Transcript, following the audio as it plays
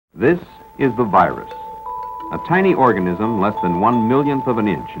This is the virus, a tiny organism less than 1/1,000,000th of an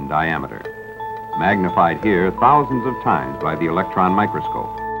inch in diameter, magnified here thousands of times by the electron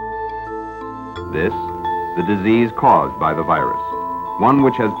microscope. This, the disease caused by the virus, one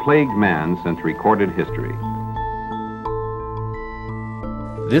which has plagued man since recorded history.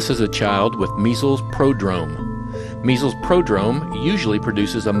 This is a child with measles prodrome. Measles prodrome usually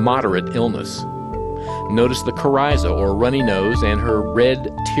produces a moderate illness. Notice the coryza, or runny nose, and her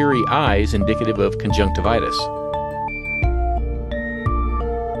red, teary eyes indicative of conjunctivitis.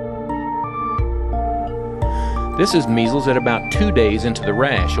 This is measles at about 2 days into the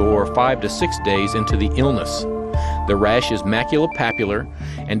rash, or 5 to 6 days into the illness. The rash is maculopapular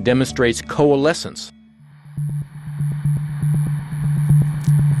and demonstrates coalescence.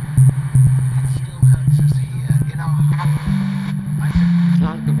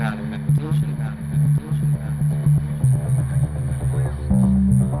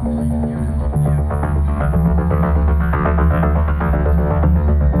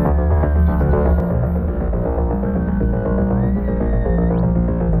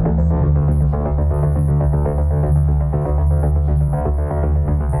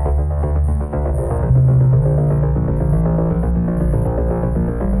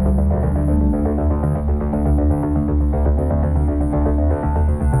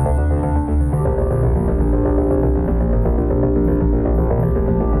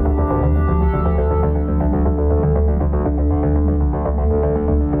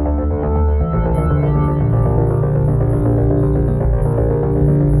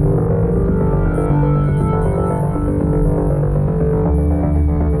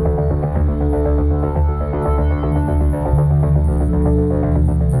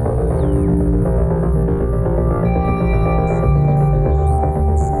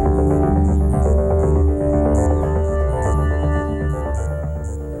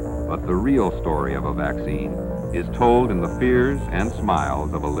 The real story of a vaccine is told in the fears and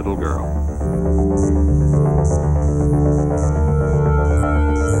smiles of a little girl.